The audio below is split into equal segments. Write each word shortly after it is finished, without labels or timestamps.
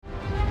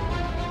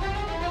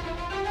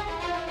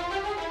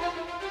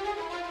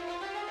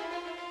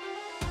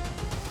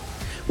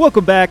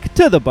Welcome back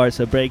to the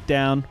Barca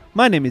Breakdown.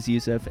 My name is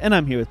Yusuf, and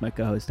I'm here with my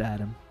co-host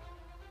Adam.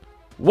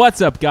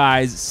 What's up,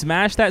 guys?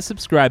 Smash that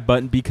subscribe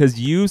button because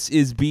Yus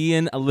is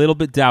being a little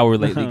bit dour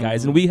lately,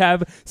 guys. And we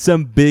have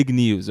some big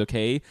news,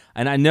 okay?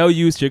 And I know,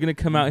 Yus, you're going to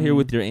come out here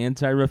with your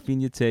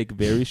anti-Rafinha take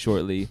very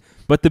shortly.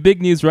 But the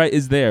big news, right,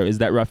 is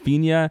that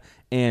Rafinha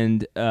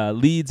and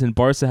Leeds and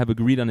Barca have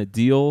agreed on a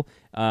deal.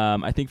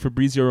 I think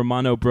Fabrizio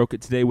Romano broke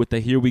it today with the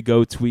Here We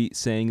Go tweet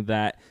saying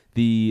that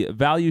the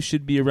value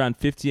should be around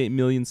 58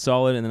 million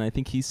solid, and then I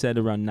think he said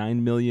around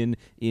 9 million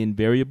in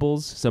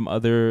variables. Some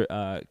other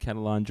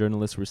Catalan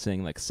journalists were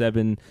saying like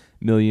 7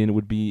 million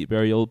would be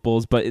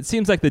variables, but it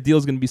seems like the deal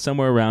is going to be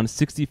somewhere around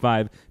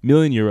 65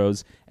 million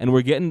euros, and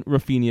we're getting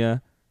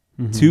Rafinha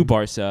to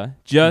Barca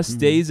just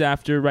days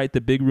after, right, the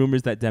big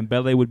rumors that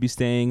Dembele would be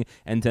staying,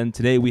 and then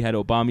today we had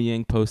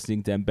Aubameyang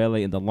posting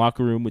Dembele in the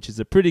locker room, which is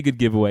a pretty good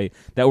giveaway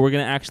that we're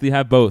going to actually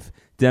have both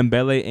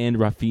Dembele and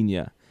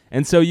Rafinha.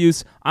 And so,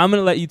 Yus, I'm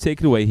going to let you take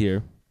it away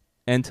here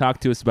and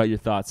talk to us about your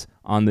thoughts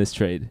on this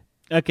trade.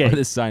 Okay. Or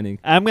this signing.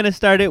 I'm going to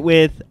start it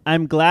with,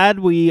 I'm glad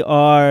we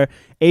are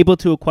able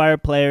to acquire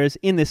players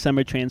in this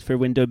summer transfer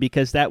window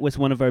because that was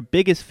one of our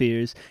biggest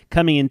fears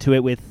coming into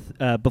it with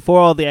before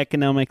all the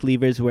economic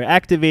levers were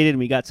activated and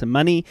we got some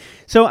money.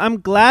 So I'm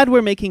glad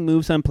we're making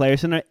moves on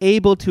players and are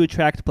able to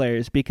attract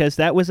players because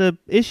that was an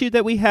issue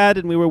that we had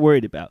and we were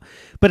worried about.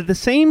 But at the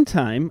same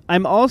time,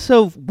 I'm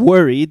also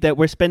worried that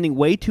we're spending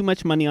way too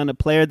much money on a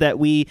player that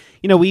we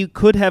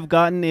could have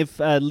gotten if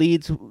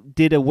Leeds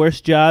did a worse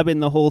job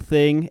in the whole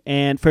thing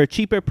and for a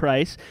cheaper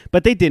price,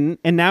 but they didn't.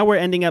 And now we're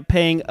ending up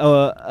paying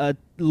a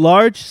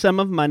large sum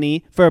of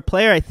money for a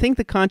player. I think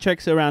the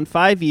contract's around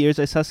 5 years.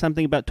 I saw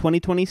something about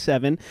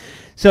 2027.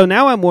 So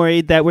now I'm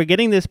worried that we're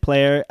getting this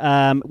player.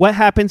 What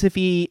happens if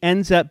he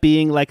ends up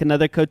being like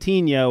another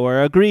Coutinho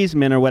or a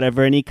Griezmann or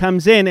whatever, and he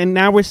comes in and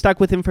now we're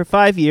stuck with him for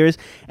 5 years,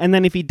 and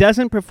then if he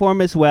doesn't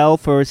perform as well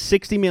for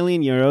 60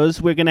 million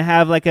euros, we're going to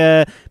have like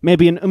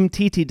maybe an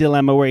Umtiti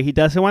dilemma where he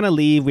doesn't want to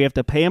leave. We have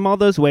to pay him all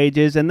those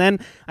wages, and then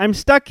I'm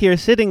stuck here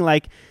sitting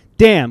like,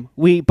 damn,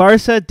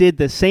 Barca did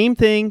the same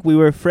thing we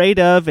were afraid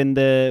of and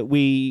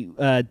we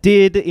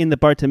did in the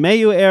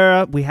Bartomeu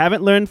era. We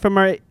haven't learned from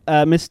our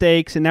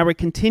mistakes, and now we're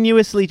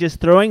continuously just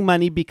throwing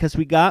money because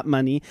we got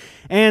money.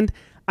 And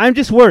I'm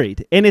just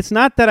worried. And it's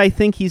not that I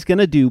think he's going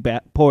to do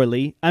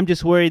poorly. I'm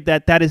just worried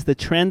that that is the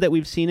trend that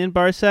we've seen in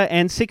Barca.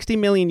 And 60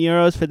 million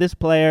euros for this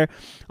player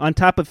on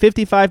top of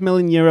 55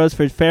 million euros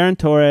for Ferran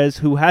Torres,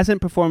 who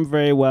hasn't performed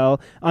very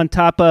well, on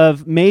top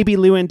of maybe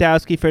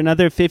Lewandowski for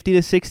another 50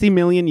 to 60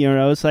 million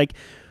euros. Like,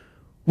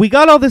 we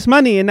got all this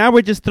money and now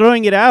we're just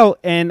throwing it out.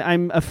 And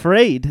I'm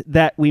afraid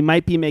that we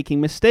might be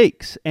making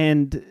mistakes.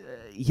 And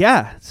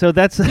yeah, so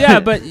that's... Yeah,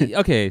 but,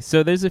 okay,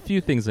 so there's a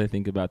few things I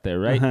think about there,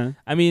 right? Uh-huh.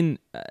 I mean,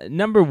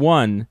 number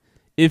one,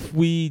 if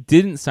we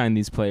didn't sign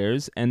these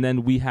players and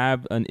then we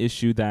have an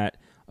issue that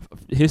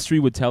history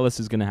would tell us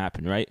is going to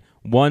happen, right?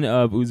 One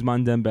of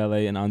Ousmane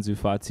Dembele and Ansu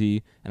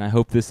Fati, and I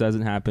hope this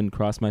doesn't happen,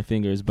 cross my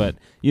fingers, but,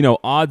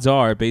 odds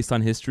are, based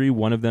on history,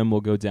 one of them will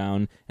go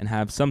down and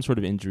have some sort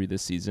of injury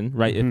this season,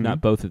 right? If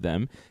not both of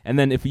them. And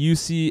then let's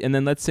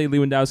say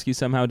Lewandowski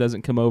somehow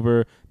doesn't come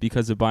over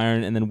because of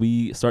Bayern, and then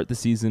we start the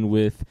season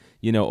with,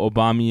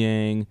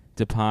 Aubameyang,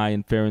 Depay,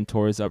 and Ferran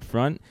Torres up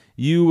front,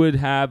 you would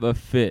have a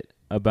fit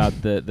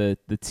about the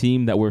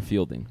team that we're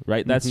fielding,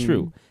 right? That's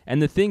true.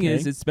 And the thing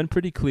is, it's been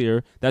pretty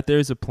clear that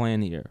there's a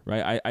plan here,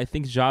 right? I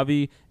think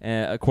Xavi,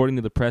 according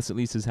to the press at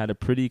least, has had a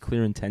pretty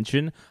clear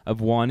intention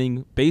of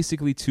wanting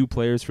basically two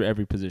players for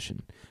every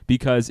position.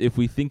 Because if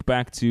we think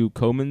back to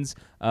Koeman's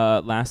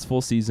last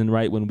full season,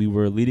 right, when we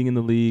were leading in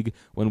the league,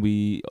 when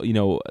we,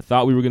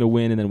 thought we were going to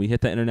win, and then we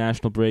hit that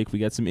international break, we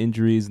get some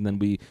injuries, and then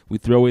we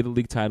throw away the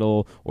league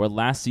title, or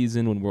last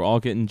season when we're all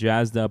getting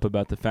jazzed up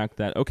about the fact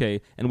that,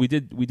 okay, and we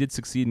did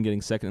succeed in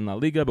getting second in La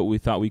Liga, but we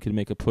thought we could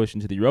make a push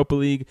into the Europa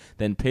League,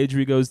 then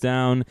Pedri goes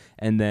down,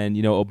 and then,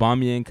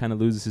 Aubameyang kind of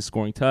loses his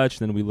scoring touch,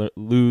 then we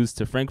lose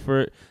to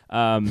Frankfurt.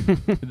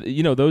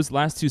 Those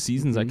last two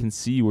seasons I can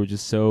see were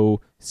just so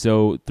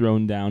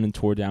thrown down and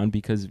tore down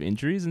because of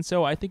injuries, and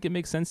so I think it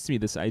makes sense to me,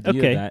 this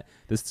idea that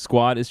this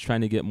squad is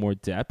trying to get more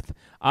depth.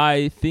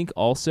 I think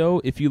also,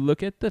 if you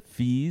look at the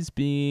fees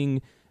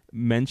being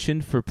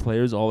mentioned for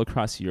players all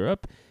across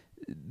Europe,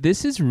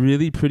 this is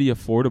really pretty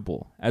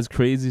affordable, as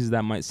crazy as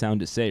that might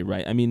sound to say,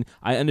 right? I mean,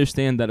 I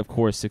understand that, of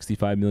course,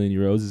 65 million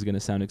euros is going to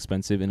sound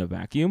expensive in a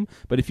vacuum,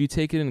 but if you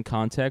take it in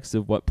context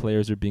of what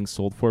players are being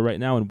sold for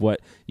right now and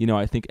what,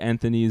 I think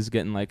Anthony is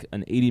getting like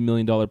an $80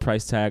 million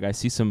price tag. I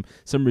see some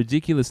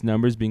ridiculous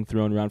numbers being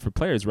thrown around for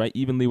players, right?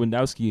 Even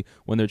Lewandowski,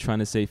 when they're trying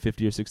to say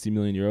 50 or 60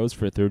 million euros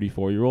for a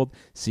 34-year-old,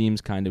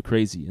 seems kind of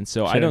crazy. And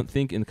so I don't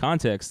think in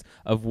context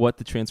of what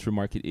the transfer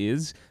market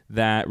is,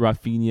 that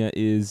Rafinha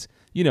is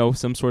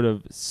some sort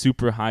of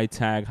super high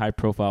tag, high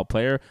profile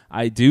player.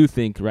 I do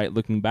think, right,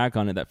 looking back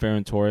on it, that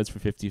Ferran Torres for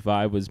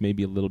 55 was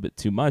maybe a little bit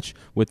too much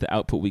with the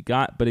output we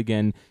got. But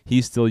again,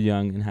 he's still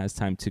young and has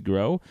time to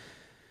grow.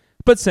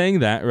 But saying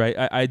that, right,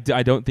 I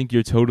don't think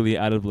you're totally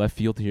out of left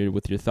field here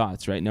with your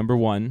thoughts, right? Number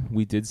one,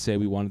 we did say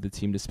we wanted the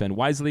team to spend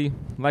wisely.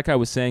 Like I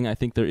was saying, I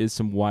think there is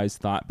some wise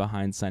thought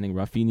behind signing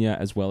Rafinha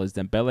as well as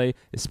Dembele,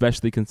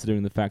 especially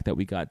considering the fact that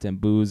we got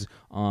Dembouz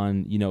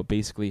on,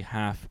 basically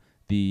half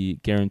the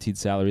guaranteed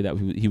salary that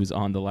he was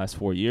on the last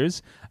 4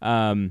 years.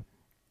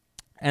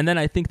 And then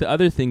I think the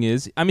other thing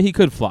is, he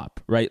could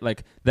flop, right?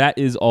 Like, that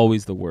is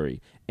always the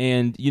worry.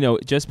 And,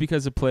 just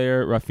because a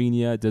player,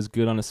 Rafinha, does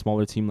good on a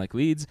smaller team like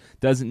Leeds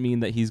doesn't mean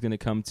that he's going to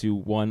come to,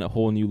 one, a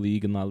whole new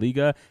league in La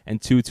Liga,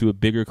 and two, to a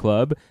bigger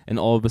club and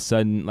all of a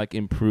sudden, like,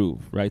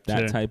 improve, right?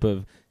 That type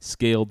of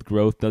scaled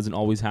growth doesn't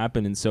always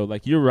happen. And so,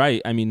 like, you're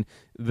right.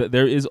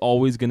 There is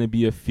always going to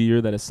be a fear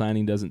that a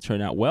signing doesn't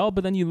turn out well.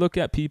 But then you look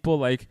at people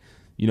like,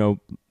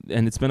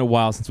 and it's been a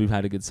while since we've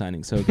had a good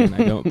signing. So again,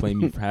 I don't blame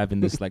you for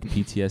having this like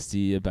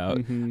PTSD about,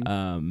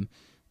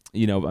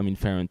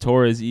 Ferran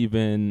Torres,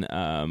 even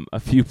a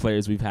few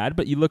players we've had.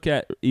 But you look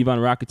at Ivan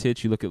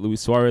Rakitic, you look at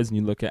Luis Suarez, and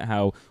you look at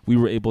how we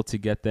were able to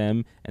get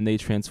them and they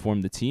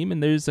transformed the team.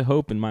 And there's a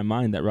hope in my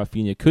mind that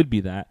Rafinha could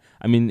be that.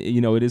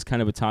 It is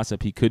kind of a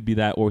toss-up. He could be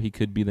that, or he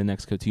could be the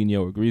next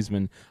Coutinho or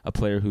Griezmann, a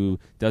player who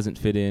doesn't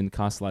fit in,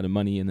 costs a lot of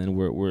money, and then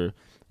we're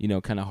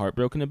kind of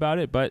heartbroken about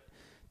it. But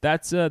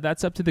that's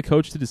up to the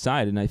coach to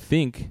decide. And I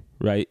think,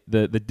 right,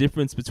 the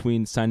difference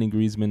between signing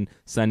Griezmann,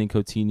 signing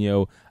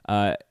Coutinho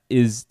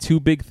is two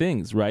big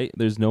things, right?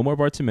 There's no more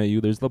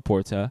Bartomeu, there's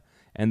Laporta,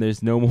 and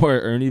there's no more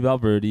Ernie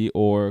Valverde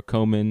or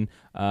Koeman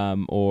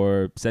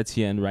or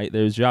Setien, right?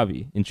 There's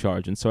Xavi in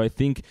charge. And so I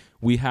think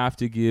we have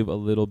to give a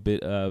little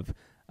bit of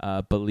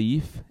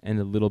belief and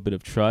a little bit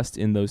of trust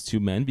in those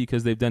two men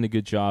because they've done a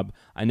good job.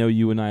 I know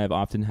you and I have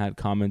often had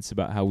comments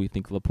about how we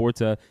think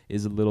Laporta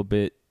is a little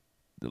bit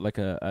like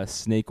a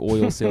snake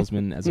oil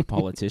salesman as a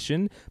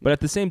politician. But at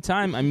the same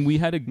time, we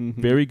had a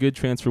very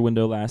good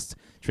last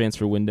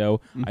transfer window.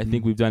 I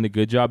think we've done a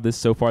good job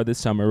so far this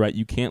summer, right?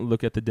 You can't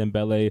look at the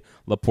Dembele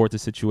Laporta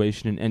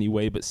situation in any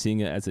way but seeing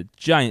it as a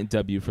giant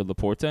W for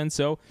Laporta. And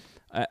so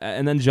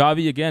and then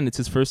Xavi, again, it's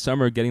his first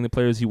summer getting the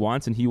players he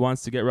wants, and he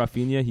wants to get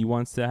Rafinha, he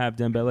wants to have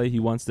Dembele, he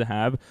wants to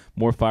have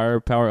more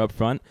firepower up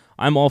front.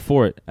 I'm all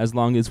for it, as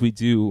long as we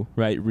do,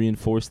 right,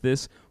 reinforce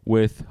this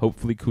with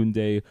hopefully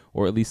Koundé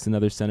or at least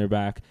another center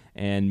back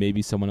and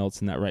maybe someone else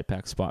in that right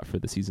back spot for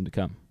the season to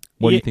come.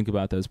 What do you think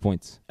about those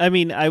points? I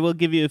will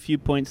give you a few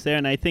points there,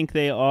 and I think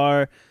they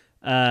are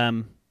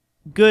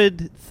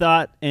good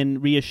thought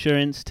and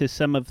reassurance to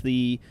some of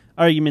the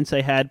arguments I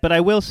had. But I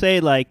will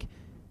say,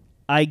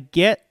 I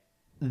get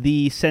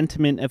the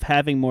sentiment of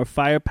having more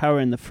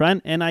firepower in the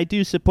front, and I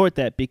do support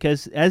that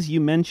because, as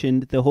you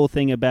mentioned, the whole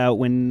thing about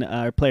when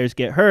our players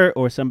get hurt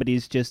or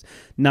somebody's just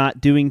not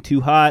doing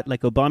too hot,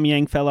 like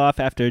Aubameyang fell off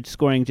after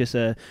scoring just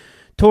a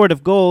torrent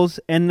of goals,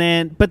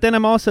 but then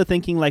I'm also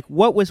thinking,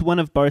 what was one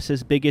of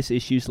Barca's biggest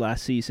issues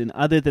last season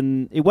other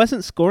than it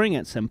wasn't scoring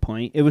at some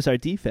point, it was our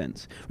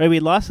defense, right? We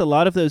lost a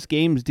lot of those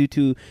games due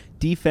to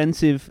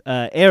defensive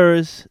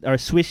errors, our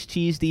Swiss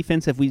cheese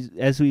defense,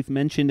 as we've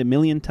mentioned a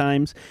million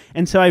times.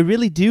 And so I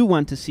really do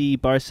want to see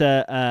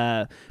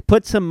Barca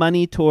put some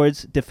money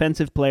towards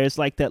defensive players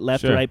like that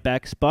left or right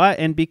back spot.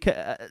 And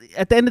because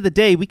at the end of the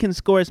day, we can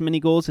score as many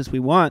goals as we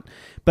want,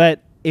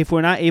 but if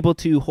we're not able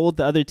to hold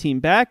the other team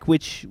back,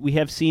 which we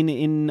have seen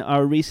in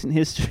our recent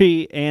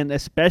history and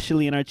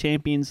especially in our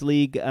Champions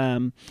League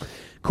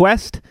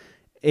quest,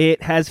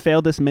 it has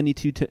failed us many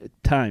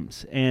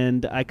times.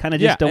 And I kind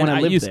of just don't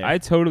want to live there. I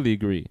totally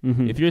agree.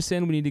 If you're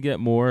saying we need to get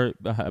more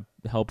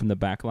help in the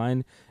back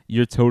line,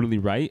 you're totally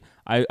right.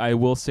 I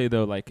will say,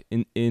 though,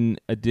 in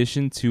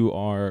addition to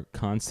our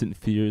constant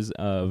fears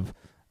of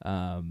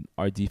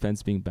our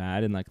defense being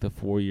bad in the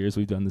 4 years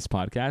we've done this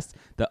podcast,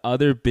 the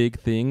other big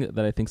thing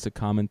that I think is a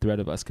common thread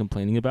of us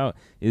complaining about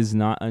is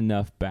not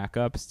enough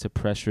backups to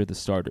pressure the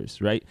starters,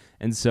 right?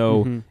 And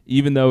so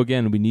even though,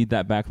 again, we need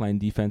that backline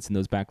defense and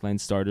those backline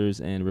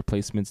starters and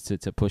replacements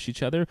to push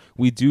each other,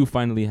 we do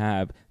finally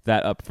have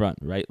that up front,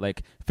 right?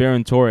 Like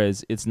Ferran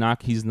Torres, he's not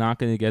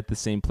going to get the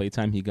same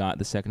playtime he got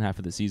the second half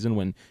of the season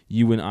when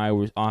you and I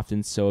were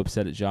often so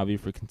upset at Xavi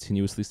for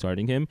continuously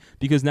starting him,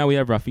 because now we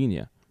have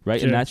Rafinha. Right,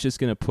 sure. And that's just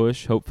going to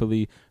push,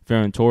 hopefully,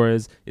 Ferran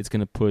Torres. It's going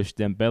to push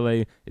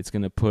Dembele. It's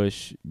going to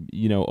push,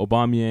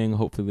 Aubameyang,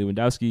 hopefully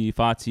Lewandowski,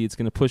 Fati. It's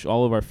going to push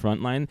all of our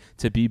front line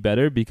to be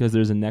better because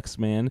there's a next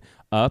man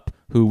up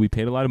who we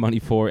paid a lot of money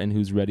for and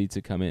who's ready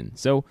to come in.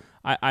 So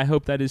I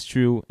hope that is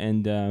true,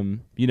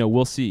 and,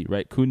 we'll see,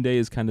 right? Koundé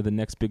is kind of the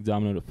next big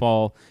domino to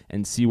fall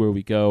and see where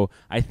we go.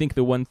 I think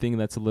the one thing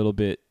that's a little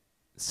bit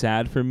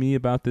sad for me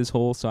about this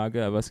whole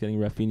saga of us getting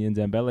Rafinha and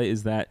Dembele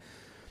is that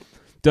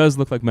does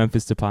look like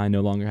Memphis Depay no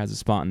longer has a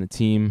spot on the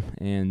team,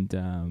 and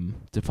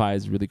Depay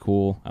is really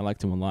cool. I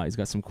liked him a lot. He's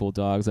got some cool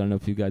dogs. I don't know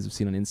if you guys have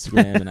seen on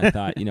Instagram, and I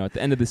thought, at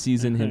the end of the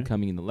season, him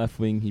coming in the left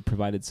wing, he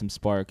provided some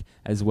spark,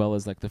 as well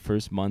as the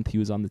first month he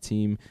was on the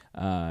team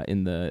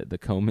in the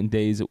Koeman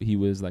days. He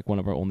was one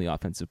of our only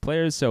offensive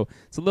players. So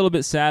it's a little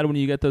bit sad when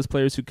you get those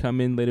players who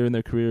come in later in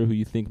their career who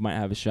you think might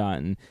have a shot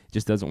and it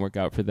just doesn't work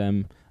out for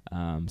them.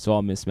 So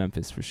I'll miss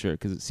Memphis for sure,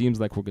 because it seems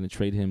like we're going to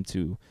trade him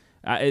to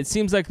It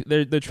seems like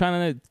they're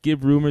trying to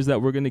give rumors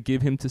that we're going to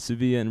give him to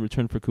Sevilla in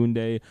return for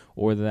Koundé,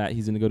 or that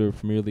he's going to go to a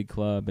Premier League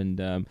club, and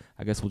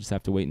I guess we'll just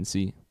have to wait and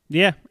see.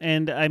 Yeah,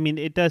 and I mean,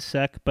 it does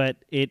suck, but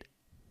it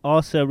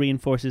also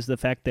reinforces the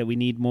fact that we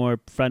need more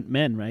front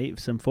men, right?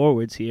 Some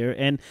forwards here.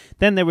 And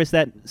then there was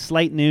that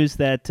slight news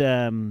that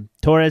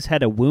Torres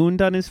had a wound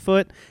on his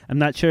foot. I'm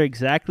not sure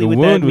exactly what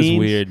that means. The wound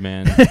was weird,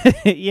 man.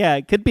 Yeah,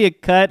 it could be a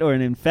cut or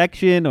an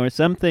infection or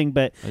something,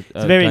 but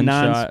it's very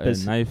gunshot, a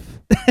knife.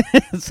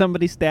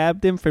 Somebody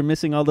stabbed him for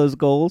missing all those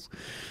goals,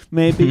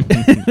 maybe.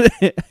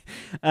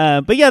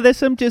 But yeah, there's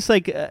some just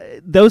like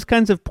those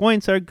kinds of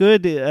points are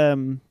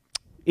good.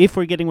 If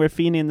we're getting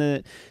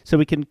Rafinha so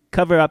we can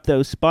cover up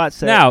those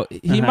spots. Now,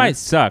 he might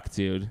suck,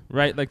 dude,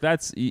 right? Like,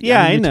 that's...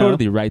 Yeah, I know. You're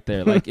totally right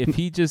there. Like, if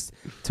he just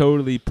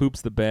totally poops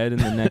the bed in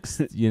the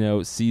next,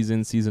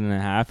 season and a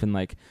half, and,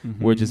 like,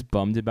 we're just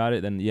bummed about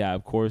it, then, yeah,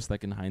 of course,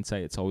 like, in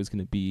hindsight, it's always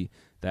going to be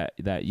that,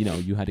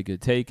 you had a good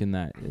take and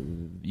that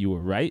you were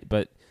right.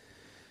 But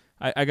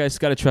I just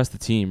got to trust the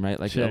team, right?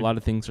 Like, sure. A lot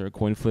of things are a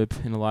coin flip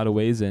in a lot of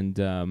ways, and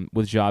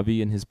with Xavi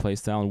and his play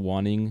style and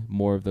wanting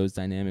more of those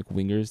dynamic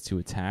wingers to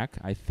attack,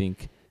 I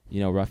think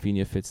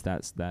Rafinha fits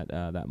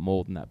that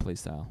mold and that play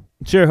style.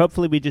 Sure.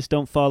 Hopefully, we just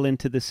don't fall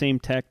into the same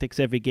tactics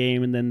every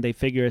game, and then they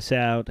figure us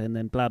out, and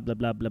then blah blah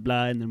blah blah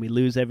blah, and then we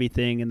lose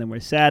everything, and then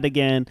we're sad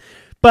again.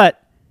 But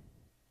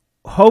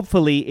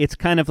hopefully, it's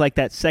kind of like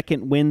that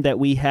second win that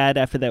we had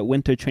after that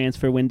winter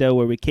transfer window,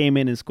 where we came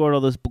in and scored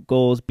all those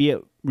goals, be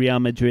it Real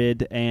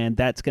Madrid, and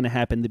that's going to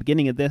happen the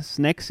beginning of this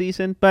next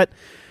season. But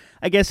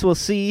I guess we'll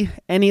see.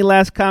 Any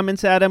last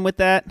comments, Adam, with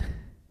that?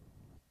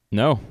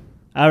 No.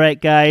 All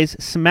right, guys,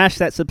 smash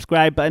that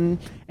subscribe button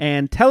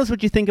and tell us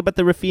what you think about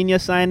the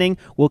Rafinha signing.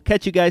 We'll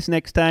catch you guys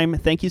next time.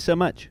 Thank you so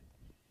much.